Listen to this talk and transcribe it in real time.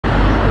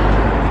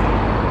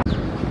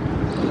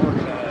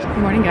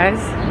Good morning, guys.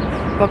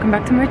 Welcome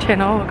back to my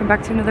channel. Welcome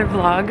back to another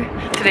vlog.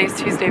 Today's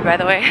Tuesday, by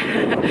the way.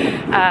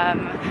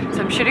 So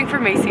I'm shooting for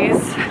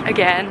Macy's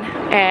again,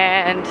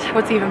 and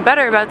what's even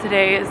better about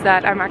today is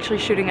that I'm actually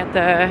shooting at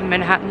the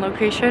Manhattan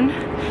location.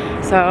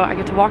 So I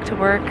get to walk to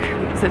work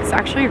because it's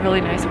actually a really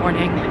nice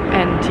morning,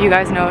 and you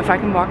guys know if I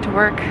can walk to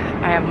work,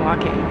 I am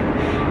walking.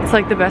 It's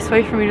like the best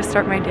way for me to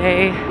start my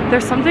day.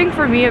 There's something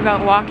for me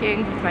about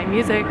walking with my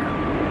music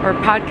or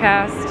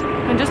podcast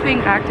and just being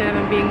active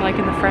and being like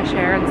in the fresh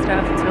air and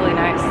stuff. It's really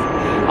nice.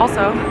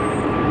 Also,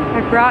 I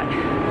brought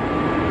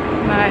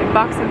my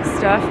boxing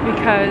stuff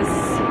because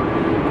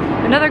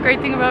another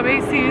great thing about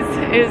Macy's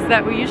is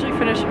that we usually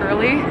finish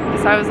early.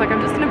 So I was like,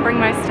 I'm just gonna bring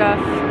my stuff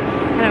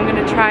and I'm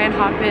gonna try and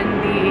hop in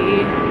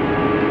the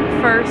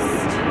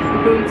first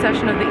boom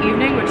session of the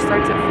evening, which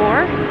starts at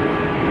 4.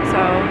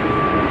 So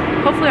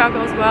hopefully all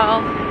goes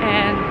well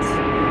and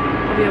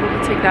I'll be able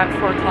to take that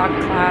 4 o'clock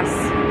class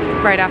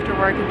right after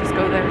work and just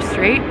go there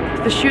straight.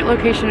 The shoot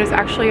location is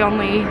actually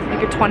only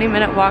like a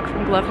 20-minute walk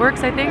from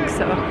Gloveworks, I think,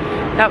 so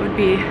that would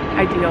be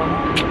ideal.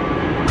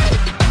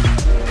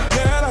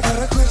 Girl, I got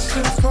a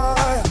question for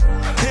you.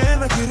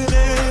 Can I get an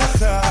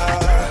answer?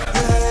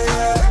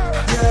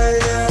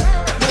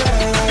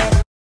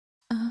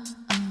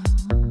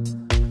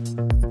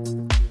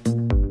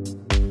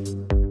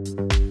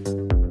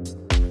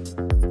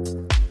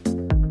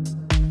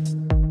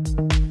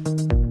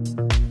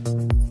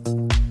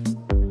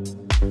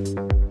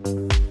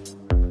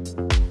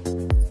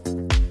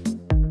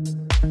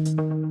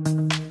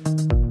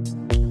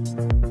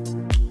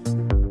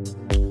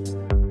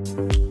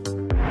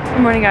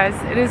 Good morning, guys.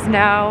 It is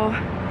now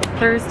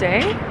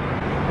Thursday.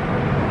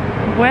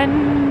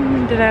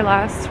 When did I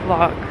last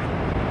vlog?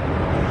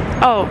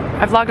 Oh,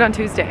 I vlogged on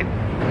Tuesday.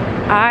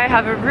 I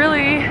have a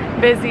really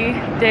busy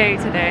day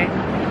today.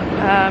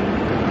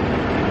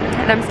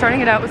 And I'm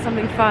starting it out with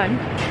something fun.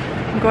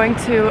 I'm going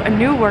to a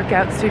new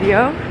workout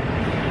studio.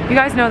 You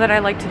guys know that I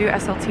like to do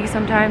SLT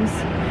sometimes.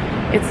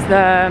 It's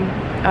the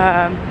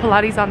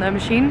Pilates on the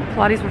machine,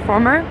 Pilates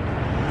Reformer.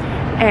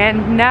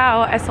 And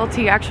now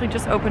SLT actually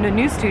just opened a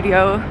new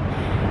studio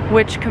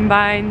which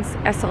combines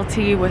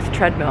SLT with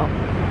treadmill.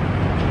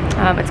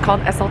 It's called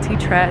SLT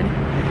Tread,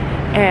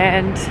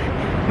 and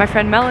my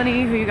friend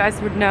Melanie, who you guys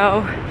would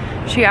know,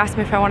 she asked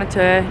me if I wanted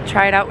to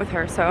try it out with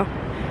her, so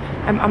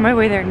I'm on my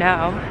way there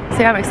now. So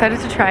yeah, I'm excited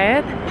to try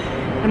it.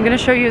 I'm gonna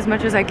show you as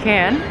much as I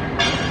can.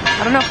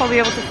 I don't know if I'll be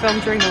able to film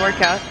during the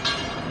workout.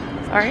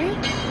 Sorry?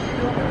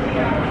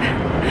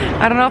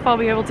 I don't know if I'll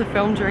be able to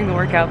film during the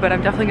workout, but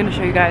I'm definitely gonna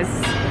show you guys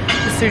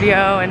the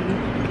studio and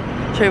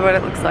show you what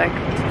it looks like.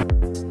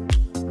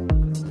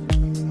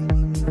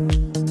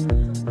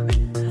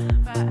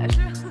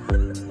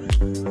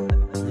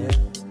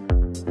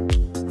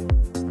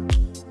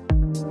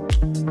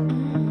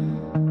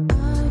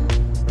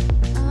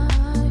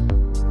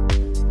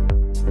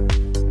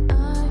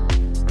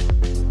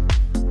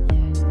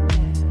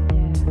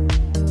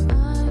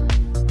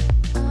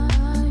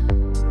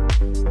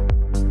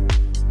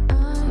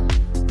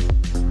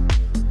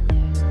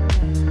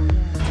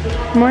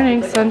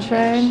 Morning,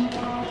 sunshine. So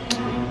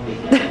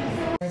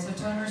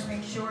toners,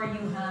 make sure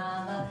you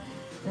have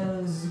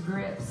those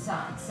grip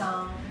socks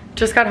on.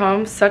 Just got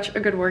home, such a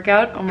good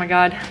workout. Oh my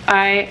god,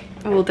 I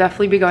will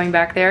definitely be going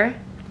back there.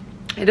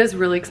 It is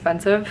really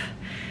expensive,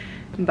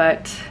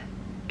 but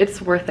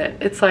it's worth it.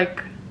 It's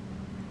like,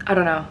 I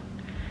don't know.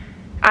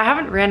 I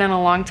haven't ran in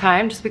a long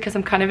time just because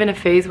I'm kind of in a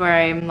phase where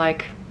I'm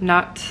like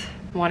not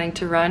wanting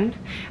to run.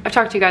 I've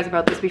talked to you guys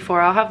about this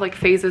before. I'll have like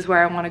phases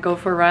where I want to go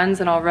for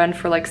runs and I'll run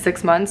for like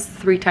 6 months,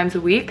 3 times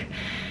a week.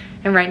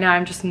 And right now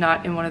I'm just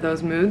not in one of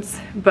those moods.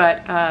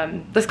 But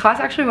this class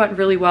actually went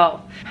really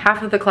well.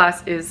 Half of the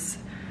class is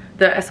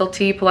the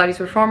SLT Pilates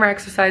Reformer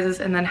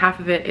exercises, and then half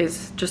of it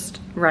is just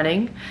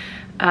running.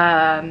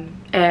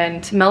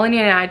 And Melanie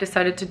and I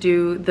decided to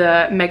do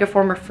the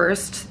Megaformer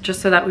first,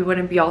 just so that we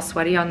wouldn't be all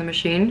sweaty on the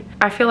machine.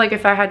 I feel like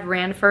if I had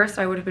ran first,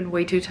 I would have been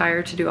way too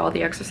tired to do all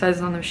the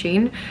exercises on the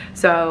machine.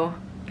 So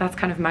that's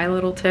kind of my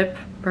little tip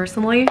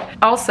personally.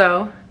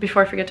 Also,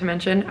 before I forget to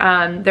mention,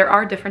 there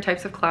are different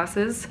types of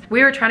classes.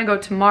 We were trying to go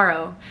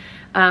tomorrow,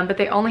 but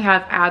they only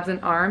have abs and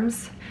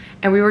arms.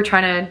 And we were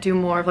trying to do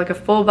more of like a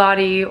full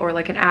body or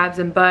like an abs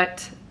and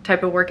butt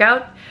type of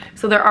workout.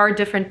 So there are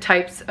different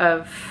types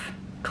of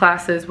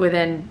classes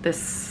within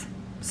this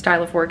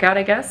style of workout,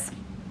 I guess.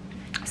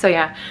 So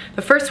yeah,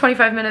 the first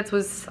 25 minutes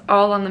was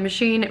all on the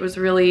machine. It was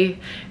really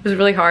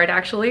hard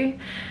actually,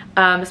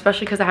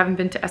 especially because I haven't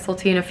been to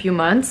SLT in a few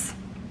months.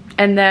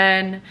 And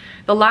then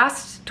the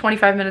last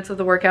 25 minutes of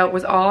the workout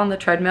was all on the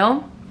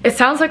treadmill. It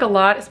sounds like a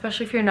lot,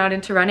 especially if you're not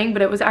into running,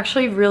 but it was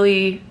actually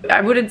really,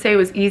 I wouldn't say it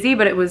was easy,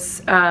 but it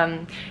was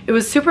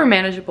super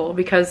manageable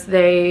because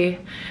they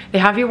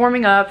have you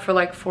warming up for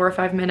like 4 or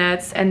 5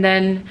 minutes, and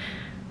then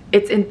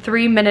it's in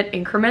 3-minute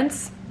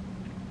increments.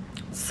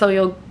 So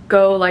you'll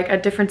go like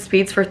at different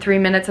speeds for 3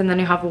 minutes, and then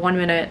you have a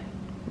 1-minute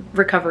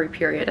recovery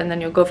period, and then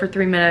you'll go for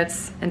 3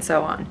 minutes and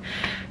so on.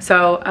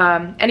 So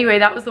anyway,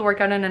 that was the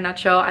workout in a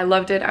nutshell. I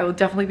loved it. I will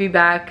definitely be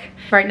back.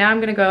 Right now I'm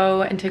gonna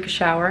go and take a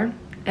shower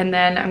and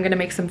then I'm gonna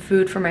make some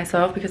food for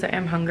myself because I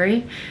am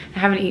hungry. I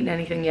haven't eaten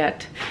anything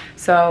yet.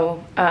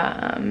 So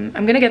I'm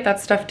gonna get that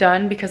stuff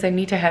done because I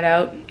need to head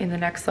out in the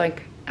next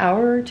like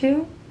hour or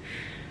two.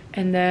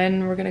 And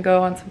then we're gonna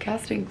go on some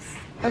castings.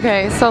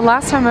 Okay, so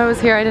last time I was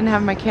here I didn't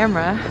have my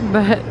camera,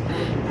 but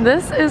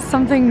this is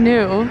something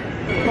new.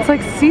 It's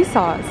like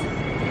seesaws.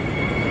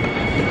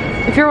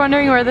 If you're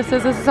wondering where this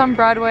is on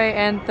Broadway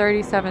and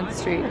 37th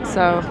Street.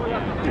 So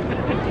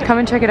come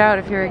and check it out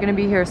if you're gonna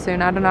be here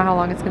soon. I don't know how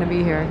long it's gonna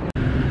be here.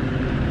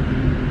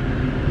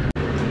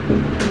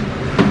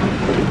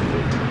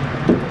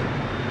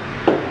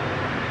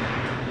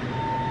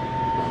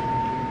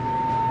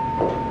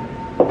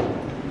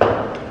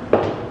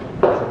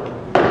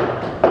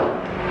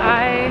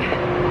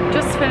 I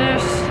just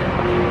finished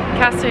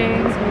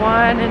castings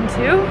 1 and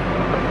 2.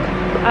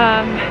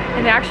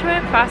 And they actually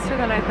went faster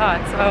than I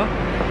thought. So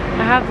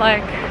I have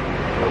like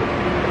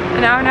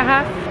an hour and a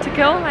half to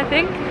kill, I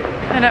think.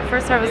 And at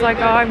first I was like,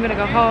 oh, I'm gonna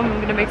go home,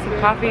 I'm gonna make some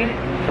coffee.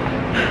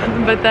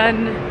 But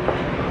then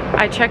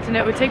I checked and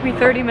it would take me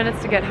 30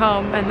 minutes to get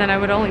home, and then I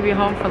would only be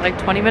home for like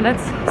 20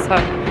 minutes. So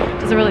it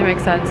doesn't really make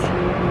sense.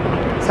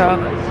 So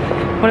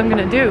what I'm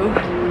gonna do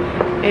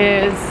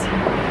is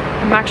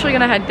I'm actually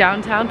gonna head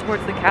downtown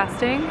towards the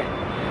casting.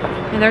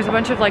 And there's a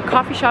bunch of like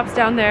coffee shops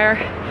down there.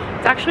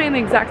 It's actually in the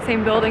exact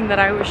same building that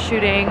I was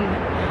shooting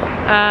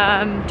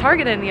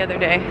Target in the other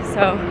day.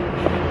 So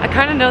I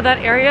kind of know that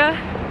area.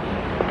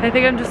 And I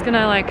think I'm just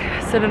gonna like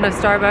sit in a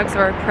Starbucks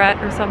or a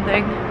Pret or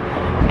something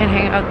and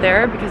hang out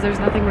there because there's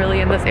nothing really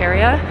in this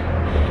area.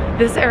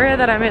 This area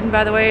that I'm in,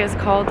 by the way, is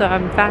called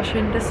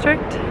Fashion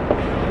District.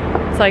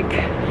 It's like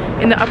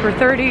in the upper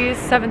 30s,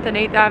 7th and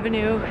 8th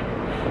Avenue.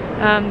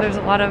 There's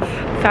a lot of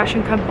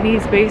fashion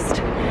companies based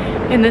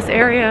in this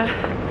area,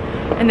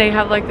 and they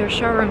have like their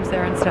showrooms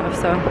there and stuff.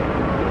 So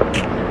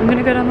I'm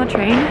gonna go down the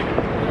train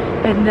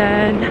and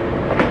then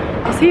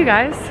I'll see you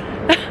guys.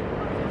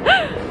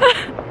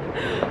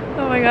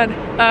 Oh my god.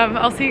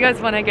 I'll see you guys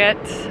when I get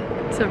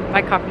to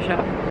my coffee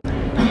shop.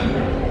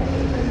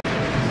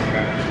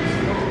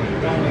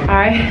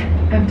 I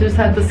have just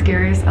had the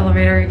scariest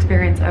elevator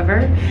experience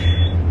ever.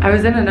 I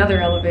was in another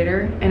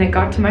elevator and it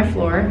got to my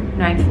floor,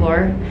 9th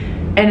floor,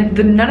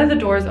 and none of the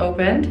doors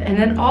opened, and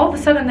then all of a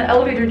sudden the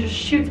elevator just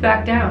shoots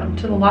back down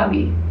to the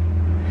lobby.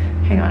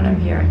 Hang on, I'm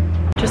here.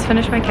 Just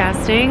finished my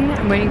casting.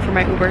 I'm waiting for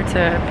my Uber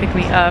to pick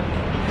me up.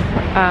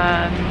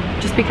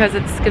 Just because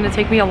it's gonna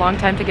take me a long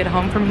time to get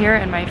home from here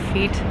and my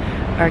feet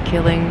are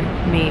killing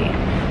me.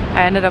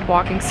 I ended up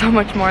walking so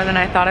much more than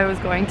I thought I was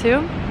going to.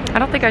 I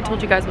don't think I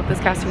told you guys what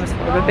this casting was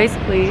for, but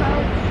basically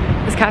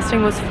this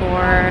casting was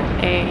for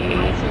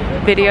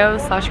a video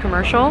 /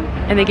 commercial,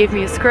 and they gave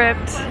me a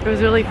script. It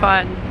was really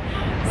fun.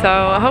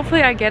 So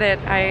hopefully I get it.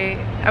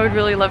 I would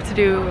really love to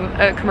do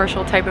a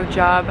commercial type of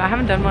job. I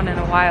haven't done one in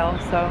a while,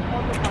 so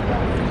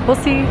we'll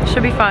see.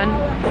 Should be fun.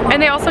 And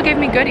they also gave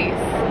me goodies.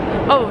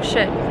 Oh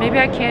shit, maybe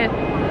I can't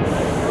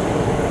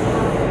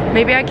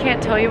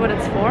tell you what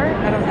it's for?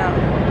 I don't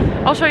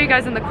know. I'll show you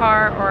guys in the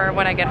car or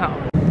when I get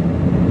home.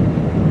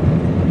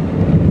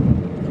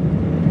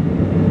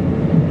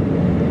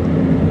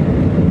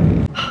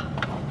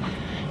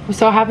 I'm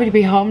so happy to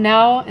be home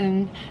now,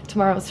 and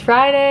tomorrow's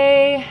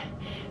Friday.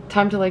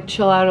 Time to like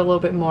chill out a little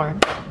bit more.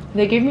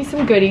 They gave me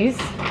some goodies,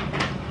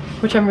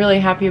 which I'm really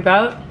happy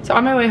about. So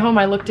on my way home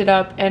I looked it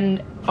up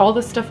and all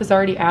this stuff is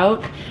already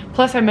out.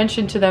 Plus I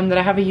mentioned to them that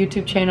I have a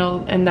YouTube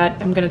channel and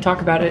that I'm gonna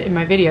talk about it in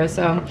my video,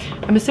 so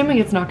I'm assuming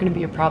it's not gonna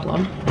be a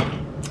problem.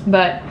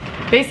 But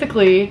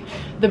basically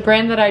the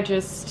brand that I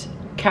just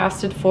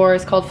casted for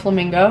is called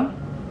Flamingo.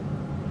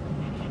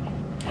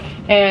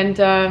 And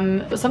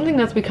something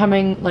that's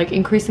becoming like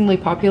increasingly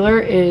popular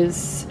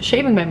is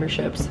shaving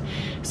memberships.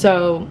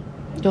 So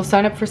you'll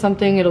sign up for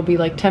something, it'll be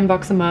like 10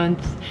 bucks a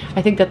month.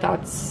 I think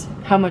that's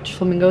how much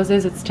Flamingo's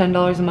is. It's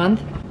 $10 a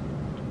month.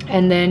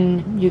 And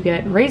then you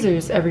get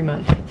razors every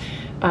month.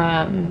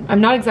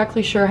 I'm not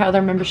exactly sure how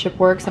their membership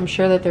works. I'm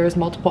sure that there's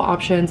multiple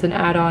options and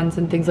add-ons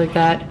and things like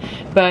that.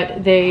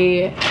 But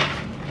they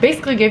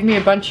basically gave me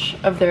a bunch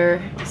of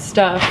their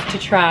stuff to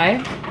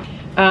try.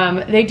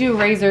 They do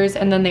razors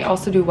and then they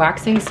also do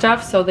waxing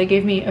stuff. So they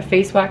gave me a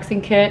face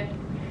waxing kit,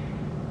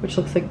 which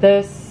looks like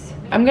this.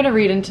 I'm gonna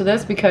read into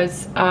this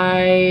because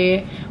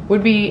I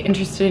would be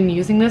interested in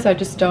using this. I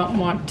just don't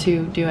want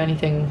to do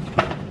anything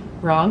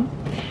wrong.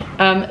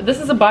 This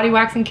is a body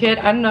waxing kit.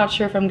 I'm not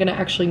sure if I'm gonna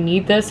actually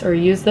need this or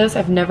use this.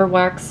 I've never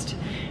waxed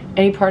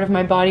any part of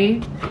my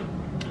body.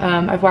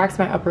 I've waxed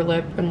my upper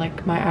lip and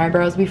like my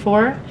eyebrows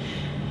before,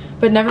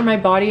 but never my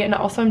body, and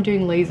also I'm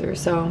doing laser,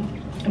 so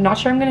I'm not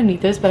sure I'm gonna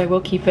need this, but I will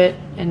keep it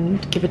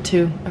and give it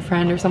to a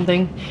friend or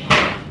something.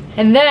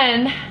 And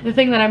then the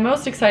thing that I'm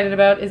most excited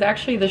about is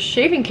actually the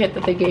shaving kit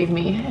that they gave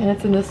me, and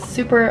it's in this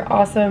super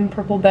awesome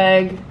purple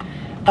bag.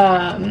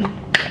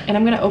 And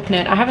I'm gonna open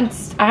it. I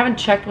haven't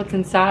checked what's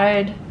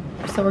inside,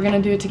 so we're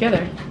gonna do it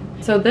together.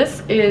 So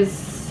this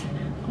is,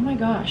 oh my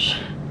gosh,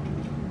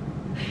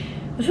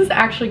 this is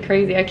actually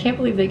crazy. I can't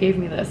believe they gave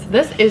me this.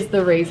 This is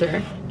the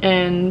razor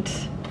and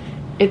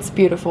it's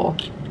beautiful.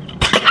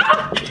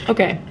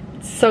 Okay,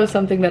 It's so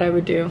something that I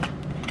would do.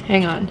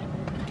 Hang on.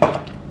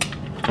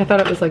 I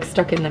thought it was like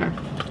stuck in there.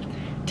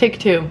 Take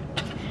two.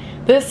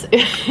 This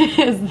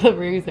is the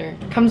razor.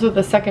 Comes with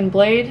a second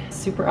blade,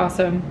 super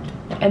awesome.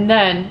 And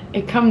then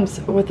it comes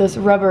with this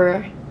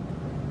rubber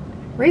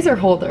razor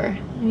holder.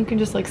 And you can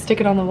just like stick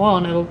it on the wall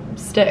and it'll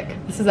stick.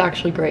 This is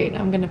actually great.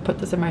 I'm gonna put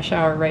this in my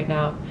shower right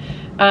now.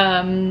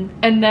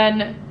 And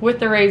then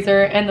with the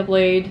razor and the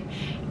blade,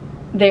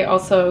 they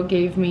also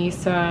gave me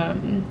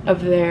some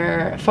of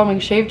their foaming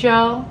shave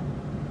gel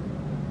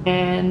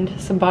and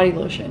some body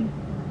lotion.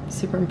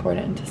 Super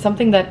important.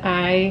 Something that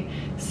I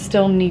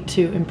still need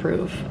to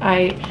improve.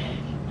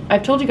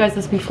 I've told you guys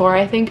this before.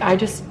 I think I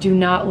just do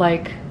not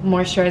like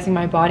moisturizing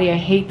my body. I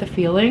hate the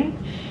feeling,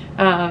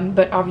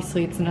 but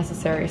obviously it's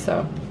necessary.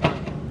 So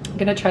I'm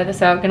gonna try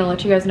this out. Gonna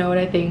let you guys know what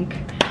I think.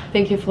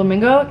 Thank you,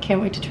 Flamingo.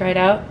 Can't wait to try it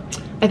out.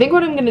 I think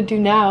what I'm gonna do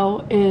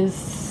now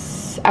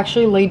is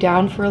actually lay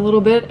down for a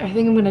little bit. I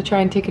think I'm gonna try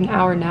and take an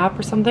hour nap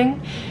or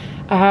something.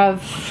 I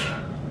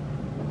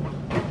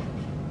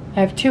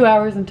have 2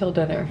 hours until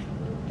dinner.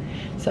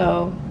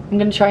 So I'm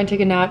gonna try and take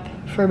a nap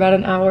for about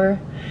an hour.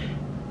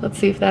 Let's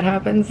see if that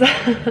happens.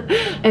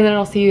 And then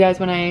I'll see you guys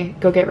when I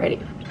go get ready.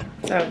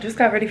 So just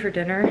got ready for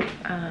dinner.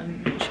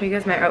 I'll show you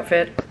guys my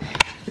outfit.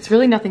 It's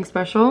really nothing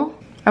special.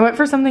 I went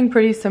for something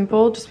pretty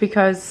simple just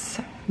because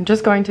I'm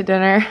just going to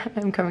dinner.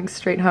 I'm coming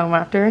straight home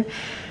after.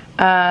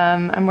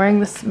 I'm wearing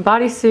this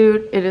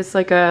bodysuit. It is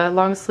like a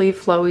long sleeve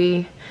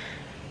flowy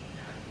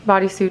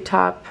bodysuit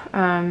top,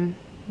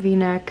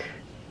 V-neck.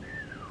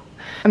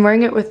 I'm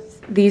wearing it with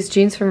these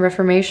jeans from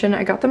Reformation.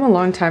 I got them a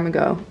long time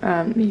ago.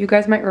 You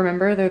guys might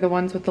remember, they're the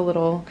ones with the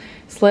little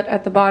slit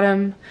at the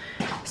bottom.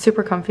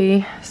 Super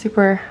comfy,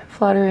 super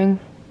flattering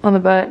on the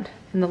butt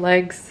and the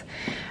legs.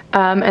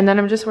 And then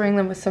I'm just wearing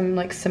them with some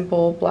like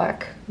simple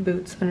black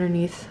boots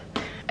underneath.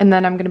 And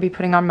then I'm gonna be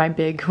putting on my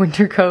big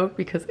winter coat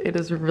because it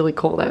is really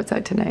cold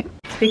outside tonight.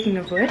 Speaking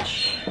of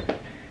which,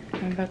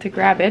 I'm about to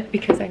grab it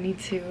because I need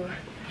to...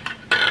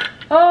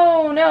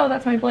 Oh no,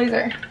 that's my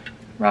blazer.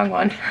 Wrong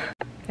one.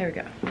 There we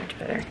go, much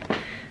better.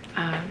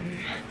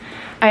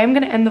 I am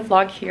gonna end the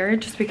vlog here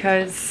just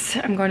because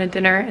I'm going to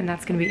dinner and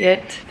that's gonna be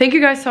it. Thank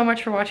you guys so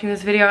much for watching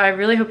this video. I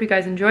really hope you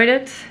guys enjoyed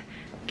it.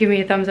 Give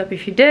me a thumbs up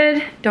if you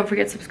did. Don't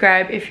forget to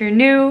subscribe if you're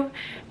new,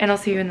 and I'll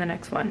see you in the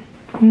next one.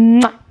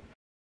 Mwah!